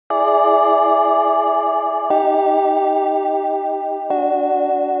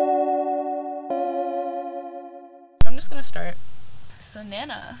So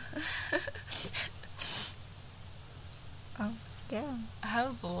Nana, Oh, yeah.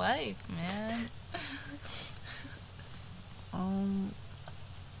 how's life, man? Um,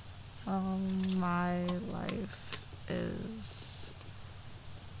 my life is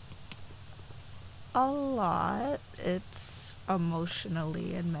a lot. It's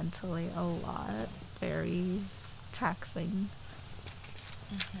emotionally and mentally a lot. Very taxing.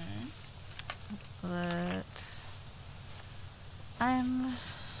 Mm-hmm. But I'm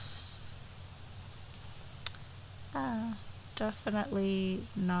definitely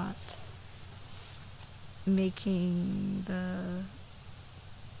not making the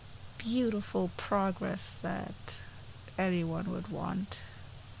beautiful progress that anyone would want,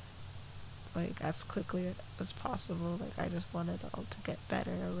 like, as quickly as possible. Like, I just want it all to get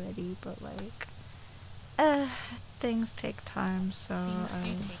better already, but like, things take time, so Things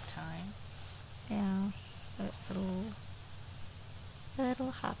do take time. yeah,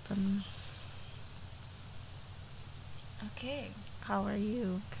 it'll happen. Okay. How are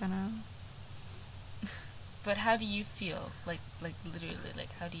you? Kind of. But how do you feel? Like literally,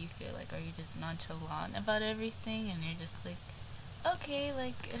 like how do you feel? Like, are you just nonchalant about everything, and you're just like, okay,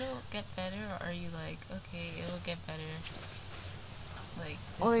 like it'll get better, or are you like, okay, it'll get better? Like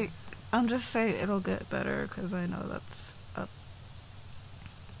this Like, is. I'm just saying it'll get better because I know that's a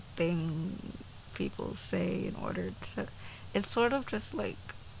thing people say in order to. It's sort of just like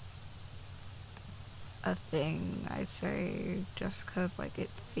a thing I say just because like it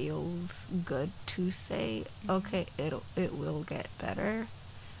feels good to say. Okay, it will get better,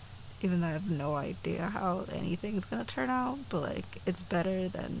 even though I have no idea how anything's gonna turn out. But like, it's better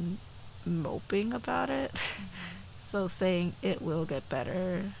than moping about it. So saying it will get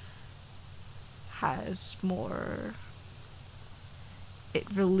better has more. It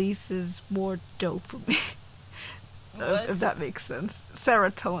releases more dopamine. What? If that makes sense.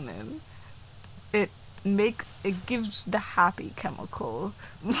 Serotonin. It gives the happy chemical.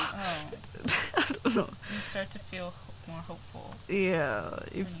 Oh, I don't know. you start to feel more hopeful. Yeah,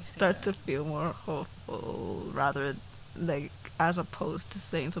 you When you say start that. to feel more hopeful rather, like, as opposed to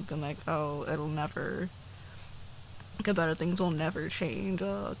saying something like, "Oh, it'll never get better. Things will never change,"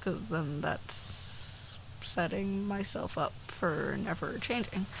 because then that's setting myself up for never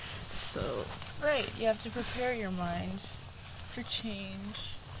changing. So Right, you have to prepare your mind for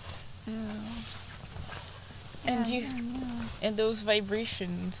change. yeah. And Yeah, you yeah. and those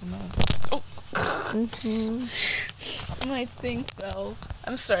vibrations and all this. Oh, Mm-hmm. my thing fell.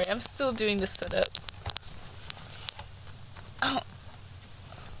 I'm sorry, I'm still doing the setup. Oh,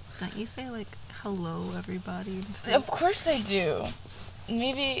 Don't you say like hello everybody? of course I do.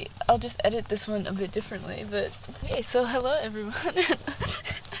 Maybe I'll just edit this one a bit differently, but okay, so hello everyone.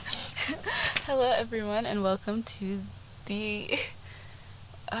 Hello everyone and welcome to the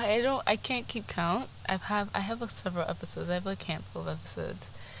I can't keep count. I have several episodes. I have like a handful of episodes.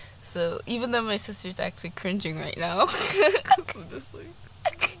 So even though my sister's actually cringing right now, I'm just like,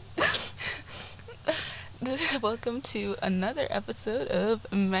 welcome to another episode of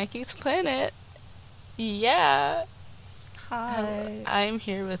Mackie's Planet. Yeah. Hi. I'm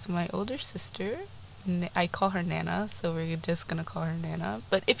here with my older sister. I call her Nana, so we're just gonna call her Nana.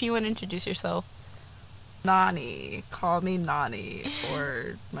 But if you want to introduce yourself. Nani. Call me Nani.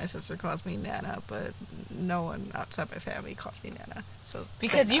 Or my sister calls me Nana, but no one outside my family calls me Nana. So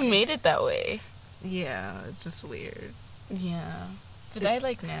Because you made it that way. Yeah, it's just weird. Yeah. But I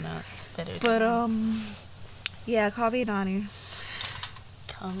like Nana better. But yeah, call me Nani.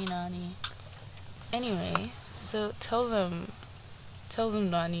 Call me Nani. Anyway, so tell them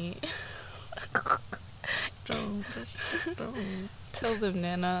Nani. Don't. Tell them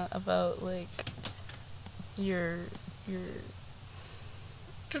Nana about like your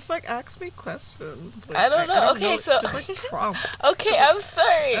Just like ask me questions. Like, I don't know. Okay, so just like prompt. okay, I'm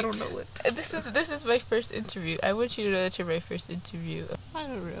sorry. I don't know what. This is my first interview. I want you to know that you're my first interview. I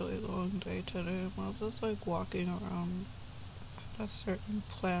had a really long day today. I was just like walking around. I had a certain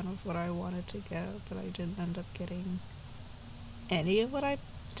plan of what I wanted to get, but I didn't end up getting any of what I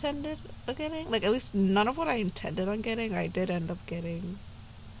intended on getting. Like, at least none of what I intended on getting. I did end up getting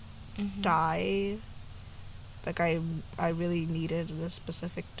dye. Like, I really needed this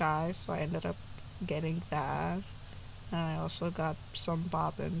specific dye, so I ended up getting that. And I also got some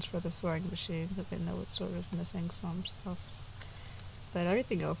bobbins for the sewing machine, because I know it's sort of missing some stuff. But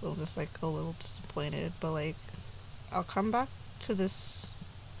everything else, I'm just like a little disappointed. But like, I'll come back to this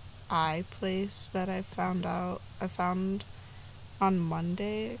eye place that I found on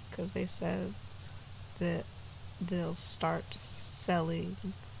Monday, because they said that they'll start selling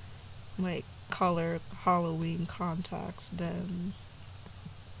like color Halloween contacts then.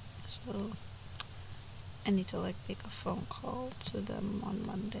 So I need to like make a phone call to them on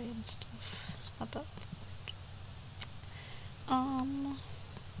Monday and stuff about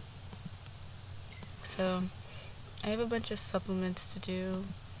So, I have a bunch of supplements to do.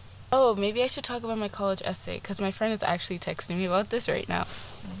 Oh, maybe I should talk about my college essay, because my friend is actually texting me about this right now.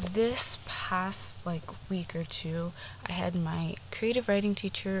 This past, week or two, I had my creative writing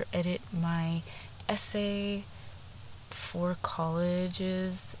teacher edit my essay for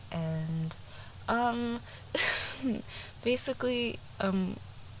colleges, and, basically,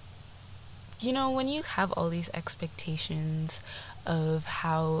 when you have all these expectations of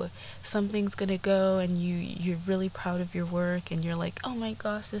how something's gonna go, and you're really proud of your work, and you're like, oh my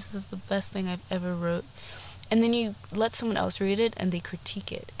gosh, this is the best thing I've ever wrote, and then you let someone else read it and they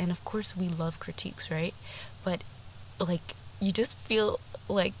critique it, and of course we love critiques, right? But you just feel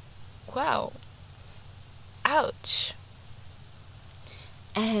like, wow, ouch.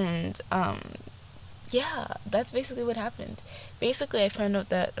 And yeah, that's basically what happened. Basically, I found out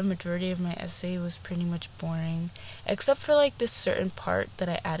that a majority of my essay was pretty much boring, except for this certain part that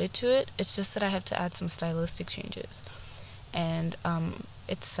I added to it. It's just that I have to add some stylistic changes. And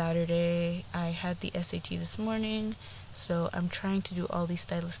it's Saturday. I had the SAT this morning, so I'm trying to do all these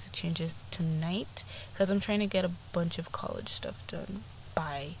stylistic changes tonight, because I'm trying to get a bunch of college stuff done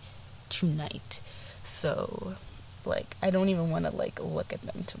by tonight. So I don't even want to look at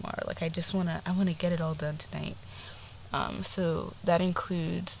them tomorrow. I want to get it all done tonight. So that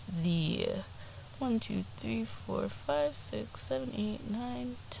includes the 1, 2, 3, 4, 5, 6, 7, 8,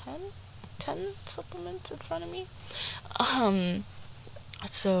 9, 10 supplements in front of me.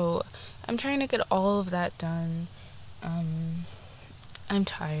 So I'm trying to get all of that done. I'm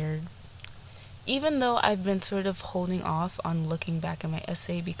tired. Even though I've been sort of holding off on looking back at my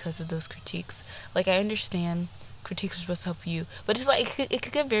essay because of those critiques, I understand critiques are supposed to help you, but it's it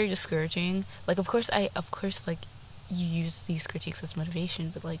could get very discouraging. Of course you use these critiques as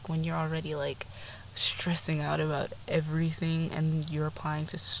motivation, but when you're already stressing out about everything and you're applying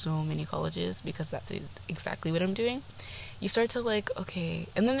to so many colleges, because that's exactly what I'm doing, you start to okay,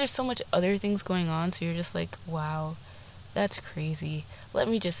 and then there's so much other things going on, so you're just wow, that's crazy. Let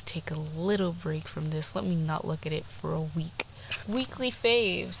me just take a little break from this. Let me not look at it for a week. Weekly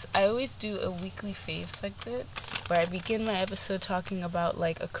faves. I always do a weekly fave segment where I begin my episode talking about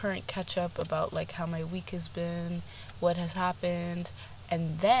a current catch up about how my week has been, what has happened,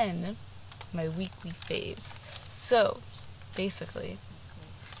 and then my weekly faves. So basically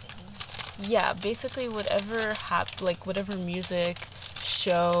whatever whatever music,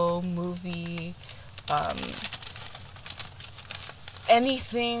 show, movie,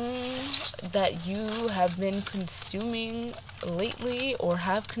 anything that you have been consuming lately or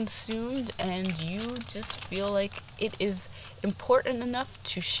have consumed, and you just feel like it is important enough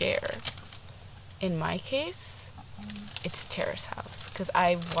to share. In my case, it's Terrace House, because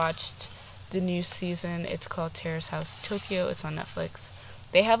I watched the new season. It's called Terrace House Tokyo. It's on Netflix.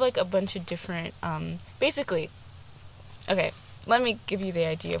 They have a bunch of different basically, okay, let me give you the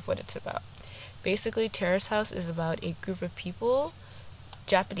idea of what it's about. Basically, Terrace House is about a group of people,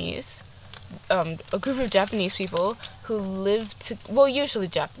 a group of Japanese people who live usually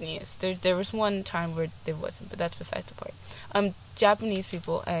Japanese. There was one time where there wasn't, but that's besides the point. Japanese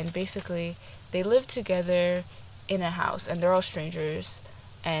people, and basically they live together in a house, and they're all strangers,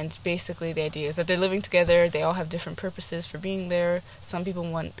 and basically the idea is that they're living together. They all have different purposes for being there. Some people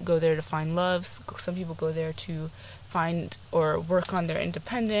go there to find love. Some people go there to find or work on their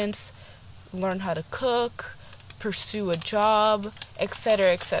independence, learn how to cook, pursue a job, etc.,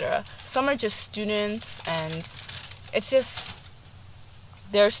 etc. Some are just students, and it's just,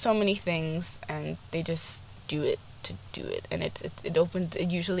 there's so many things, and they just do it to do it, and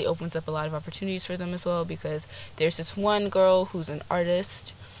it usually opens up a lot of opportunities for them as well, because there's this one girl who's an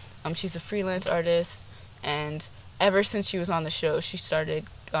artist. She's a freelance artist, and ever since she was on the show, she started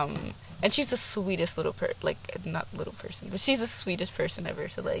and she's the sweetest not little person, but she's the sweetest person ever.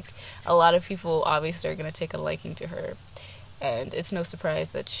 So a lot of people obviously are gonna take a liking to her, and it's no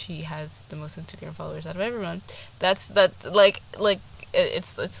surprise that she has the most Instagram followers out of everyone. It's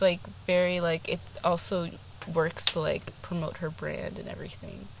very it also works to promote her brand and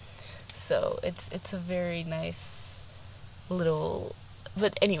everything. So it's a very nice little.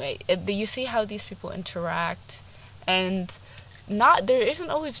 But anyway, you see how these people interact, and there isn't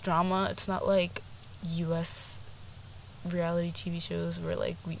always drama. It's not like US reality TV shows where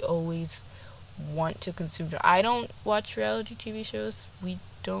we always want to consume drama. I don't watch reality TV shows. We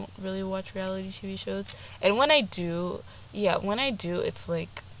don't really watch reality TV shows. And when I do, it's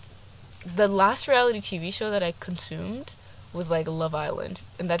the last reality TV show that I consumed was like Love Island,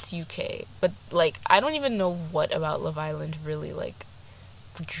 and that's UK. But like I don't even know what about Love Island really like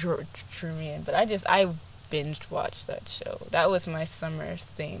drew me in. But I binged watched that show. That was my summer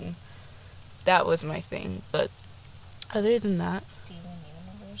thing. That was my thing. But other than that, Steven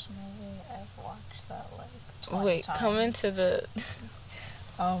Universe movie, I've watched that like 20 wait, times. come into the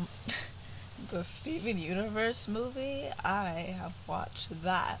the Steven Universe movie, I have watched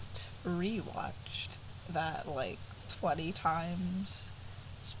that, rewatched that like 20 times.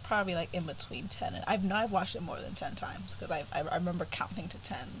 It's probably like in between 10 and I've watched it more than 10 times because I remember counting to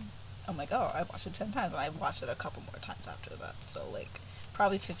 10. I'm like, oh, I watched it 10 times, and I watched it a couple more times after that. So like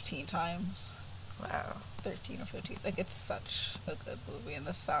probably 15 times. wow. 13 or 15. Like, it's such a good movie, and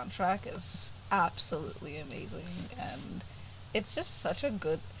the soundtrack is absolutely amazing, and it's just such a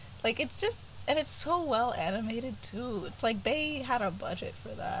good, like, it's just, and it's so well animated too. It's like they had a budget for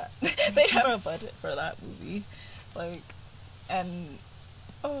that. They had a budget for that movie, like, and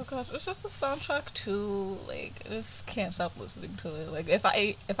oh gosh, it's just the soundtrack too. Like, I just can't stop listening to it. Like, if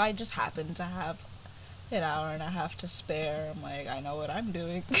I just happen to have an hour and a half to spare, I'm like, I know what I'm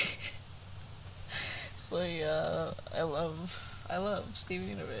doing. So yeah, I love Steven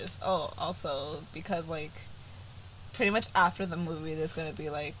Universe. Oh, also because like pretty much after the movie, there's gonna be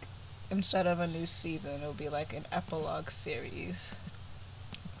like, instead of a new season, it'll be like an epilogue series.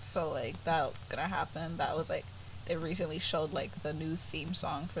 So like that's gonna happen. That was like they recently showed like the new theme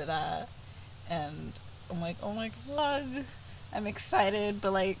song for that, and I'm like, oh my god, I'm excited,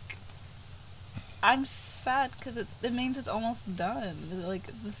 but like I'm sad because it means it's almost done. Like,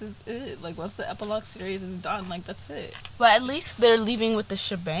 this is it. Like, once the epilogue series is done, like, that's it. But at least they're leaving with the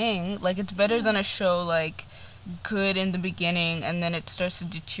shebang. Like, it's better than a show, like, good in the beginning and then it starts to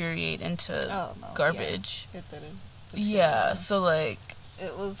deteriorate into garbage. Yeah, it didn't. Yeah, so, like...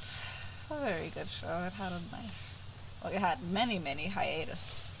 It was a very good show. It had a nice... Well, it had many hiati.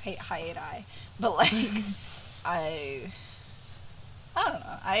 But, like, I don't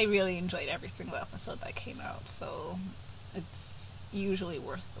know. I really enjoyed every single episode that came out, so it's usually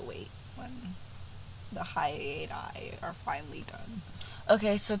worth the wait when the hiati are finally done.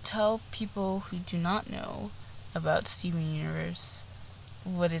 Okay, so tell people who do not know about Steven Universe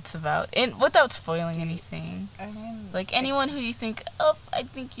what it's about, and without spoiling anything. I mean, like anyone who you think, oh, I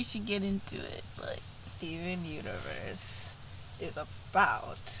think you should get into it. Like, Steven Universe is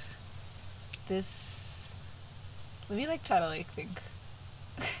about this. Let me like try to like think.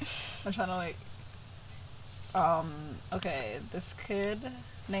 I'm trying to like. Okay, this kid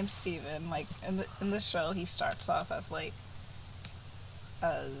named Steven, like in the show, he starts off as like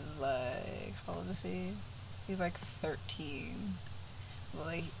how old is he? He's like 13. Well,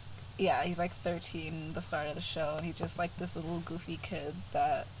 like, yeah, he's like 13 the start of the show, and he's just like this little goofy kid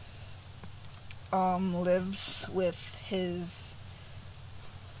that lives with his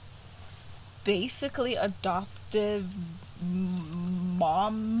basically adoptive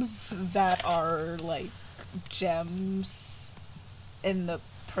moms that are like gems in the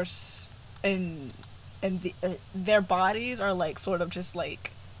their bodies are like sort of just like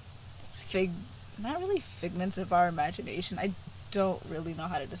not really figments of our imagination. I don't really know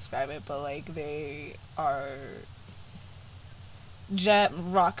how to describe it, but like they are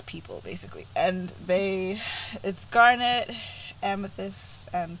gem rock people basically, and it's Garnet, Amethyst,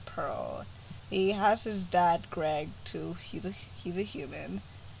 and Pearl. He has his dad Greg too. He's a human.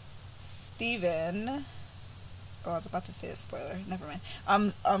 Steven, I was about to say a spoiler, never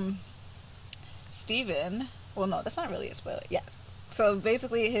mind. Steven, well no, that's not really a spoiler. Yes. So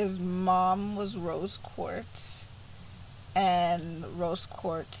basically his mom was Rose Quartz, and Rose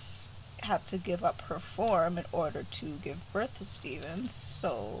Quartz had to give up her form in order to give birth to Steven.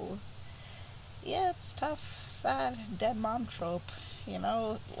 So yeah, it's tough, sad, dead mom trope, you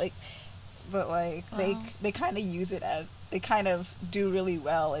know, like, but like they kind of use it as, they kind of do really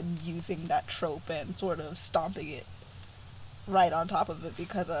well in using that trope and sort of stomping it right on top of it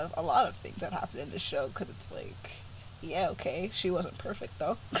because of a lot of things that happen in the show, because it's like, yeah, okay, she wasn't perfect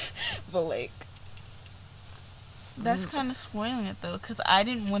though. But like, that's kind of spoiling it though, because I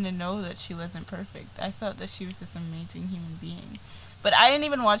didn't want to know that she wasn't perfect. I thought that she was this amazing human being, but I didn't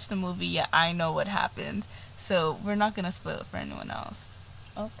even watch the movie yet. I know what happened, so we're not gonna spoil it for anyone else.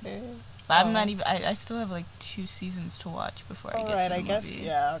 Okay. But I'm not even. I still have like 2 seasons to watch before I get to the movie. I guess,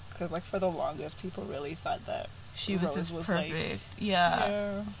 yeah, because like for the longest, people really thought that she was this perfect. Like,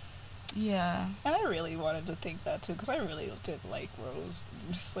 yeah. And I really wanted to think that too, because I really did like Rose.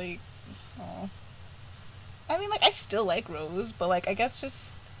 Just like, oh. I mean, like, I still like Rose, but like, I guess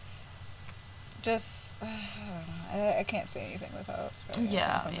just I don't know. I can't say anything without.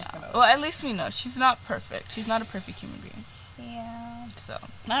 Yeah. Well, at least we know she's not perfect. She's not a perfect human being. Yeah. So.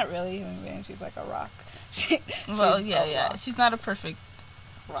 Not really. I mean, she's like a rock. Well, yeah. She's not a perfect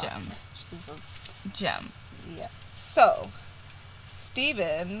rock. gem. She's a Gem. Yeah. So,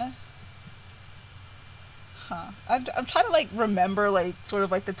 Steven. I'm trying to, like, remember, like, sort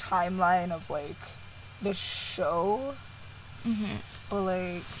of, like, the timeline of, like, the show. Mm-hmm. But,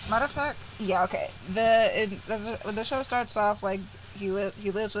 like, matter of fact, yeah, okay. The show starts off, like, he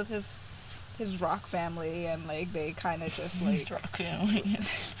lives with his rock family, and, like, they kind of just, like... His rock family.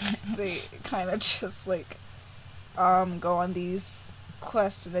 They kind of just, like, go on these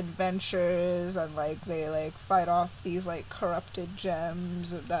quests and adventures, and like they like fight off these like corrupted gems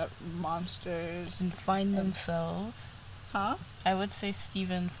that monsters And find themselves. Huh? I would say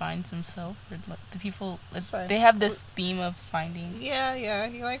Steven finds himself, or like the people. Fine. They have this theme of finding. Yeah.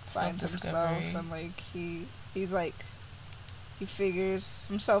 He like finds himself, and like he's like he figures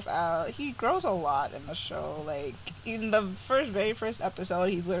himself out. He grows a lot in the show. Like in the very first episode,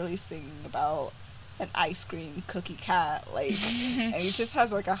 he's literally singing about an ice cream cookie cat, like, and he just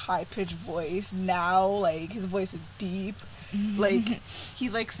has like a high pitched voice. Now, like his voice is deep. Like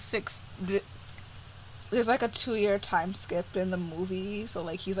he's like there's like a 2-year time skip in the movie, so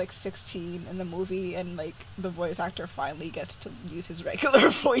like he's like 16 in the movie, and like the voice actor finally gets to use his regular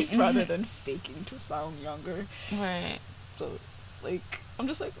voice rather than faking to sound younger. Right. So like I'm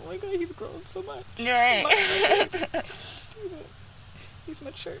just like, oh my god, he's grown so much. Right. Steven, he's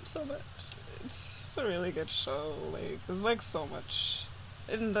matured so much. It's a really good show. Like there's like so much,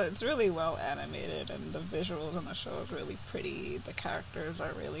 and it's really well animated, and the visuals on the show is really pretty. The characters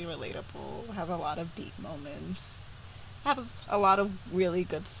are really relatable. It has a lot of deep moments. It has a lot of really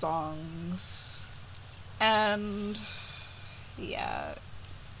good songs, and yeah,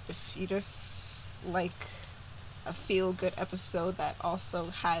 if you just like a feel good episode that also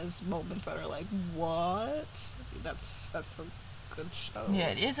has moments that are like, what? That's a good show. Yeah,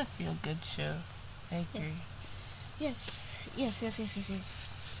 it is a feel good show. I agree. Yes.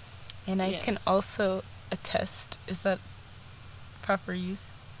 And I can also attest. Is that proper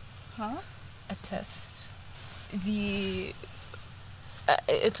use? Huh? Attest.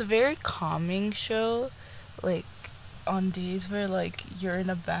 It's a very calming show. Like, on days where, like, you're in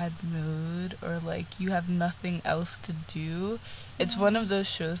a bad mood or, like, you have nothing else to do. It's one of those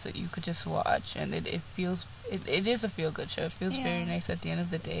shows that you could just watch, and it is a feel-good show. It feels very nice at the end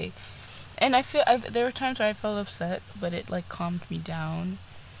of the day. And there were times where I felt upset, but it, like, calmed me down.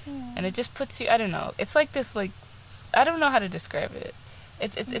 And it just puts you, I don't know, it's like this, like, I don't know how to describe it.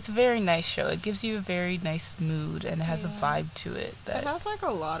 It's a very nice show. It gives you a very nice mood, and it has a vibe to it. It has, like,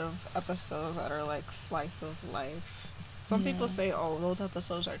 a lot of episodes that are, like, slice of life. Some people say, oh, those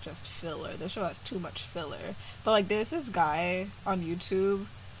episodes are just filler. This show has too much filler. But, like, there's this guy on YouTube,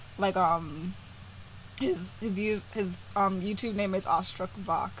 like, his YouTube name is Awestruck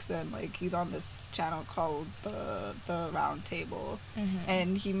Vox, and, like, he's on this channel called the Round Table.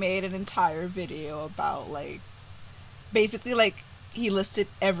 And he made an entire video about, like, basically, like, he listed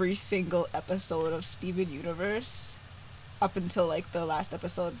every single episode of Steven Universe up until, like, the last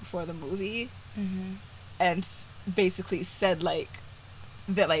episode before the movie. And basically said, like,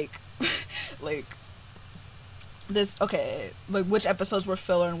 that, like, like, this, okay, like, which episodes were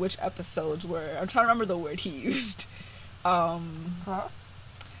filler and which episodes were, I'm trying to remember the word he used, vital,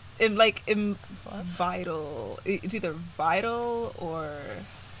 it's either vital or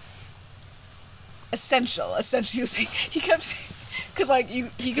essential, he was saying, he kept saying, because, like, he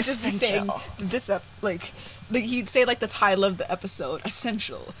could just be saying this up, like he'd say, like, the title of the episode,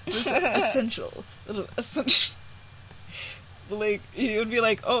 essential, essential. Like, he would be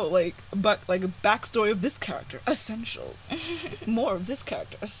like, oh, like, but, like, a backstory of this character, essential. More of this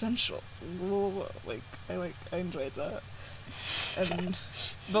character, essential. Like, I enjoyed that. And,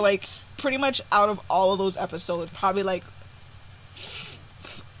 but, like, pretty much out of all of those episodes, probably, like,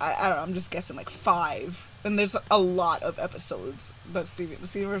 I don't know, I'm just guessing, like, 5. And there's a lot of episodes that the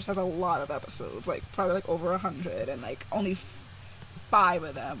Stevenverse has a lot of episodes, like, probably, like, over 100, and, like, only 5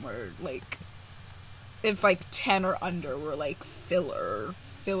 of them were, like, if, like, 10 or under were, like, filler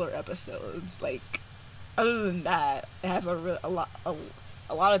episodes. Like, other than that, it has a lot of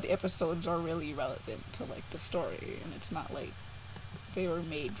the episodes are really relevant to, like, the story, and it's not, like, they were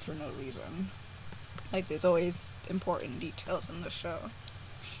made for no reason. Like, there's always important details in the show.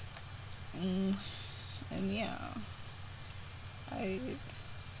 And yeah,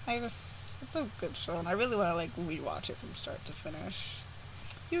 it's a good show, and I really want to, like, rewatch it from start to finish.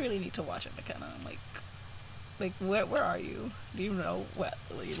 You really need to watch it, McKenna. Like, where are you? Do you know what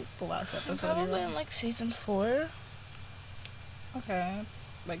the last episode? I'm probably in, like, season 4. Okay,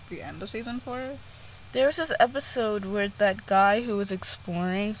 like the end of season 4. There was this episode where that guy who was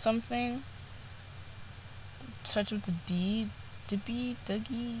exploring something starts with the D, Dippy,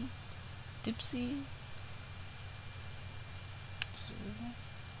 Dougie, Dipsy,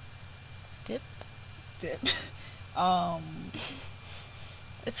 Dip.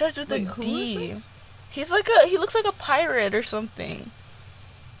 It starts with Wait, a who D. is this? He looks like a pirate or something.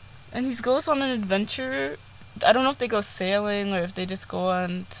 And he goes on an adventure. I don't know if they go sailing or if they just go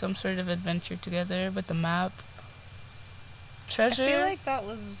on some sort of adventure together with the map. Treasure? I feel like that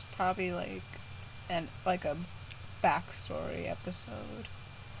was probably like a backstory episode.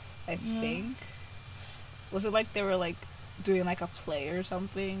 I think. Was it like they were like doing like a play or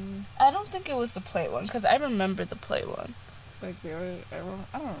something? I don't think it was the play one, because I remember the play one. Like they were, I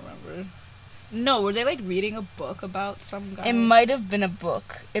don't remember. No, were they like reading a book about some guy? It might have been a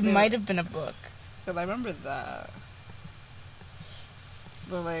book. Because I remember that.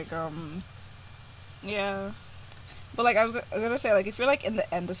 But like, yeah. But like, I was gonna say, like, if you're like in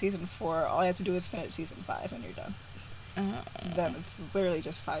the end of season 4, all you have to do is finish season 5 and you're done. Then it's literally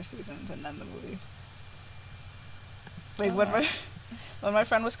just 5 seasons and then the movie. Like when my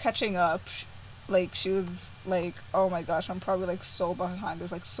friend was catching up, like she was like, "Oh my gosh, I'm probably like so behind.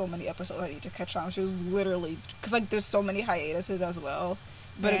 There's like so many episodes I need to catch on." She was literally, because like there's so many hiatuses as well,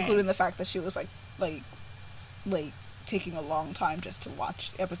 but including the fact that she was like taking a long time just to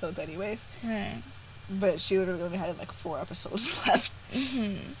watch episodes anyways. Right. But she literally only had like 4 episodes left.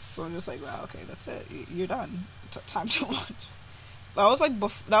 So I'm just like, wow, okay, that's it. You're done. Time to watch. That was like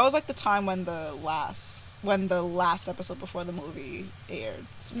the time when the last episode before the movie aired.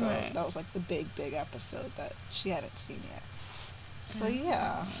 So that was like the big episode that she hadn't seen yet. So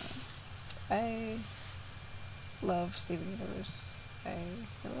yeah, I love Steven Universe. I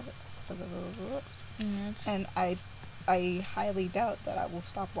love it. And I highly doubt that I will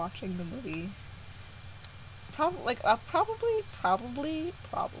stop watching the movie. Probably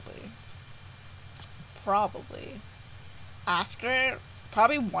after,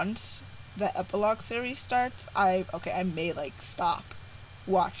 probably once the epilogue series starts, I may like stop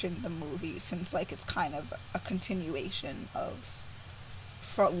watching the movie, since like it's kind of a continuation of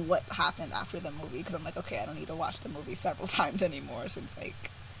from what happened after the movie, because I'm like, okay, I don't need to watch the movie several times anymore, since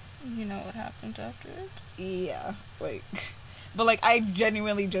like, you know what happened after it. Yeah, like, but like I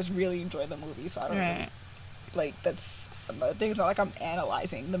genuinely just really enjoy the movie, so I don't really, like, that's another thing. It's not like I'm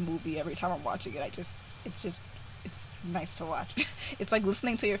analyzing the movie every time I'm watching it. It's nice to watch. It's like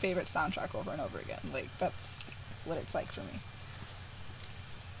listening to your favorite soundtrack over and over again. Like, that's what it's like for me.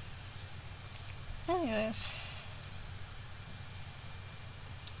 Anyways.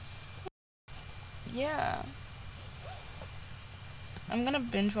 Yeah. I'm gonna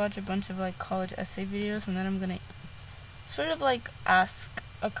binge watch a bunch of like college essay videos, and then I'm gonna sort of like ask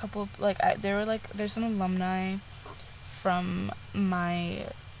a couple, like there's some alumni from my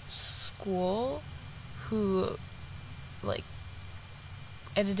school who like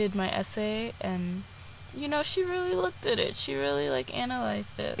edited my essay, and you know, she really looked at it, she really like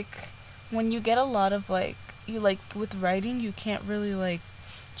analyzed it. Like, when you get a lot of like, you like with writing, you can't really like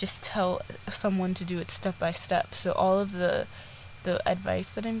just tell someone to do it step by step, so all of the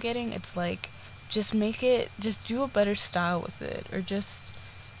advice that I'm getting, it's like, just do a better style with it, or just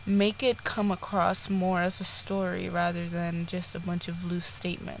make it come across more as a story rather than just a bunch of loose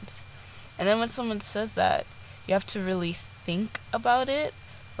statements. And then when someone says that, you have to really think about it.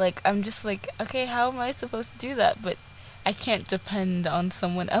 Like, I'm just like, okay, how am I supposed to do that? But I can't depend on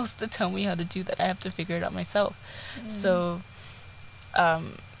someone else to tell me how to do that. I have to figure it out myself. So,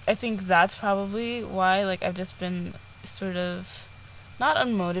 I think that's probably why, like, I've just been sort of not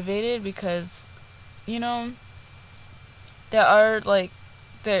unmotivated, because, you know,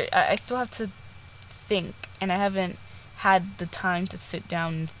 I still have to think, and I haven't had the time to sit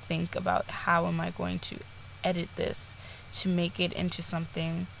down and think about how am I going to edit this to make it into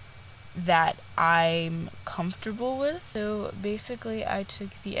something that I'm comfortable with. So basically, I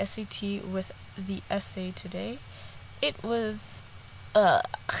took the SAT with the essay today. It was,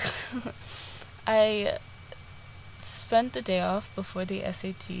 I spent the day off before the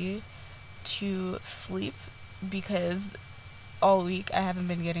SAT to sleep, because all week I haven't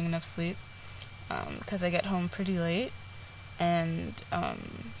been getting enough sleep, because I get home pretty late, and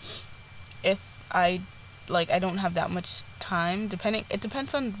if I don't have that much time, it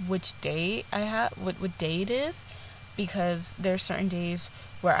depends on which day I have, what day it is, because there are certain days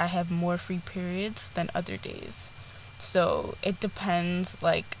where I have more free periods than other days. So it depends,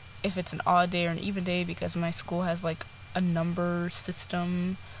 like, if it's an odd day or an even day, because my school has like a number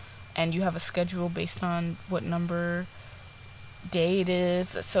system, and you have a schedule based on what number day it is.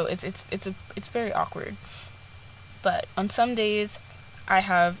 So it's very awkward. But on some days, I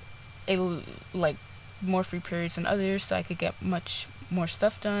have like more free periods than others, so I could get much more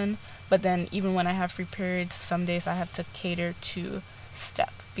stuff done. But then even when I have free periods, some days I have to cater to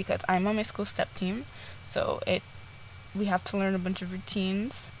STEP because I'm on my school STEP team. So we have to learn a bunch of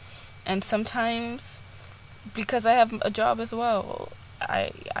routines, and sometimes because I have a job as well,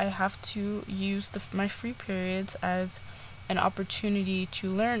 I have to use my free periods as an opportunity to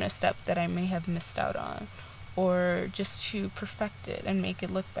learn a step that I may have missed out on, or just to perfect it and make it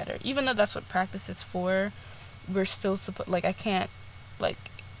look better. Even though that's what practice is for, we're still like I can't like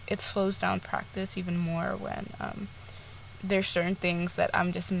it slows down practice even more when there's certain things that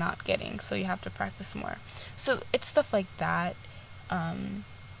I'm just not getting, so you have to practice more. So it's stuff like that.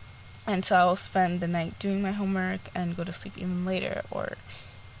 And so I'll spend the night doing my homework and go to sleep even later, or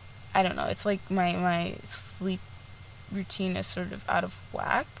I don't know, it's like my sleep routine is sort of out of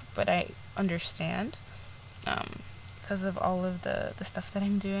whack, but I understand because of all of the stuff that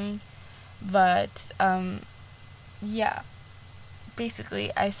I'm doing. But yeah,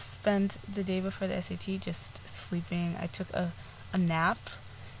 basically I spent the day before the SAT just sleeping. I took a nap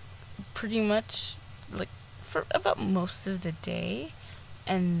pretty much like for about most of the day,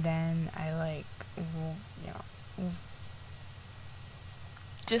 and then I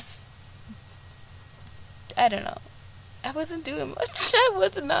just I don't know, I wasn't doing much. I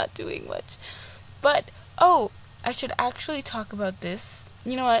was not doing much. But I should actually talk about this.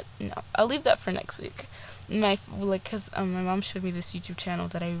 You know what? No, I'll leave that for next week. Cause my mom showed me this YouTube channel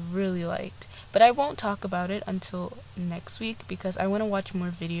that I really liked, but I won't talk about it until next week because I want to watch more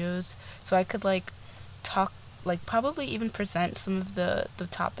videos so I could talk, probably even present some of the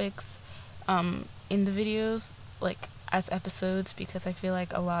topics in the videos as episodes, because I feel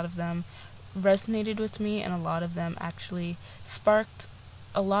like a lot of them resonated with me and a lot of them actually sparked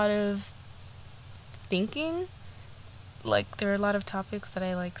a lot of thinking. There are a lot of topics that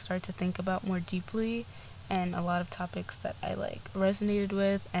I start to think about more deeply, and a lot of topics that I resonated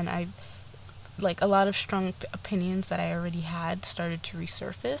with, and I a lot of strong opinions that I already had started to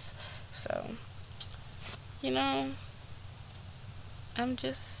resurface. So I'm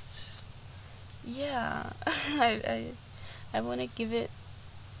just I want to give it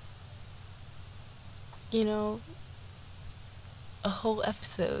a whole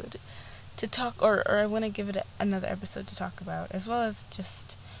episode to talk, or I want to give it another episode to talk about, as well as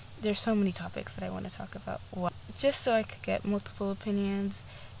just there's so many topics that I want to talk about. Just so I could get multiple opinions.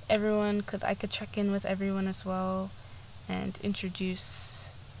 I could check in with everyone as well and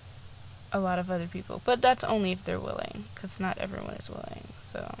introduce a lot of other people. But that's only if they're willing, because not everyone is willing.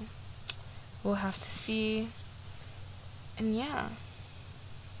 So we'll have to see. And yeah.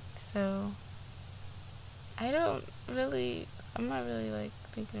 So I'm not really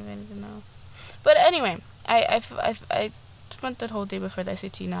thinking of anything else. But anyway, I spent that whole day before the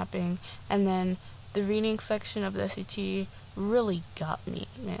SAT napping, and then the reading section of the SAT really got me,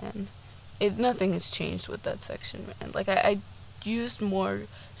 man. Nothing has changed with that section, man. I used more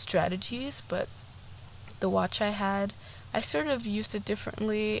strategies, but the watch I had, I sort of used it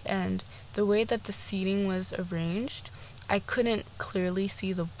differently, and the way that the seating was arranged, I couldn't clearly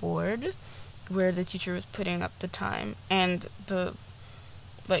see the board where the teacher was putting up the time, and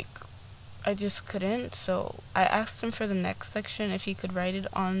I just couldn't. So I asked him for the next section if he could write it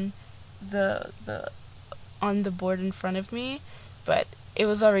on the board in front of me, but it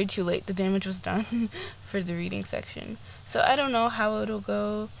was already too late. The damage was done for the reading section. So I don't know how it'll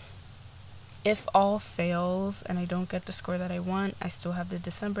go. If all fails and I don't get the score that I want, I still have the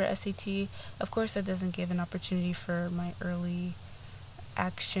December SAT. Of course, that doesn't give an opportunity for my early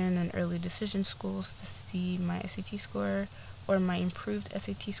action and early decision schools to see my SAT score or my improved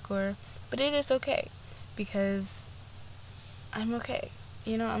SAT score, but it is okay because I'm okay.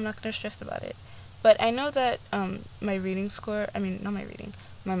 I'm not going to stress about it. But I know that my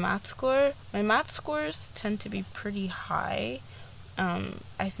math scores tend to be pretty high.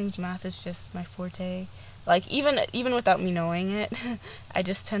 I think math is just my forte. Even without me knowing it, I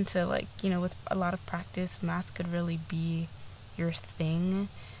just tend to with a lot of practice, math could really be your thing,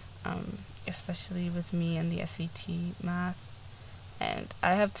 especially with me and the SAT math. And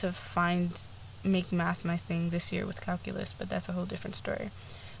I have to make math my thing this year with calculus, but that's a whole different story.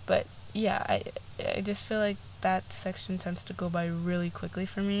 But yeah, I just feel like that section tends to go by really quickly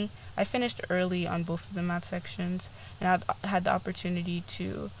for me. I finished early on both of the math sections, and I had the opportunity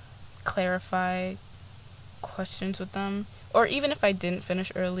to clarify questions with them. Or even if I didn't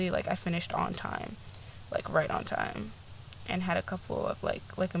finish early, I finished on time, right on time, and had a couple of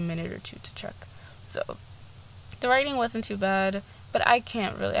a minute or two to check. So The writing wasn't too bad, but I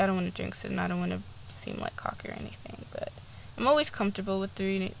don't want to jinx it, and I don't want to seem like cocky or anything, but I'm always comfortable with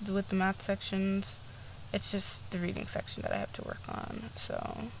the math sections. It's just the reading section that I have to work on.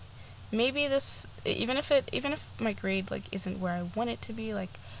 So maybe this, even if my grade like isn't where I want it to be,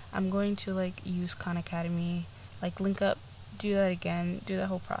 like I'm going to like use Khan Academy, like link up, do that again, do that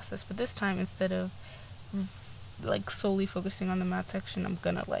whole process. But this time, instead of like solely focusing on the math section, I'm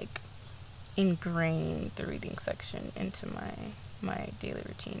gonna like ingrain the reading section into my daily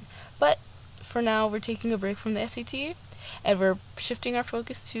routine. But for now, we're taking a break from the SAT, and we're shifting our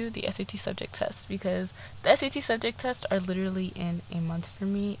focus to the SAT subject test, because the SAT subject tests are literally in a month for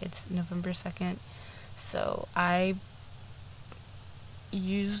me. It's November 2nd. So I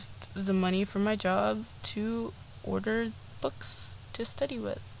used the money from my job to order books to study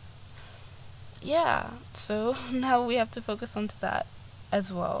with. Yeah, so now we have to focus on that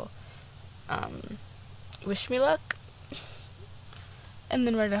as well. Wish me luck. And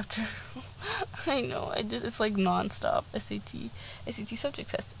then right after, it's like non-stop SAT subject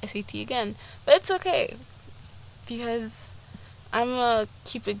test, SAT again. But it's okay, because I'm a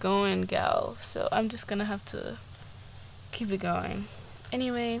keep it going gal, so I'm just gonna have to keep it going.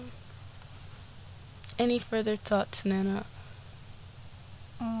 Anyway, any further thoughts, Nana?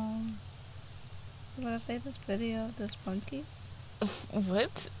 You want to see this video of this monkey?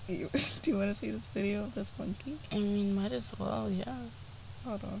 What? Do you want to see this video of this monkey? I mean, might as well, yeah.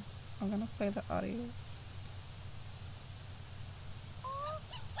 Hold on. I'm gonna play the audio.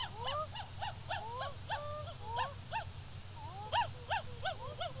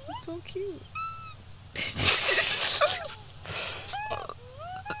 It's so cute.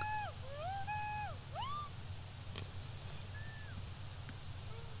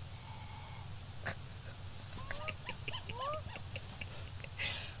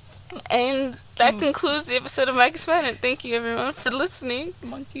 And that concludes the episode of Mike Experiment. Thank you, everyone, for listening.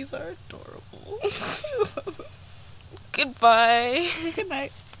 Monkeys are adorable. Goodbye. Good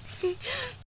night.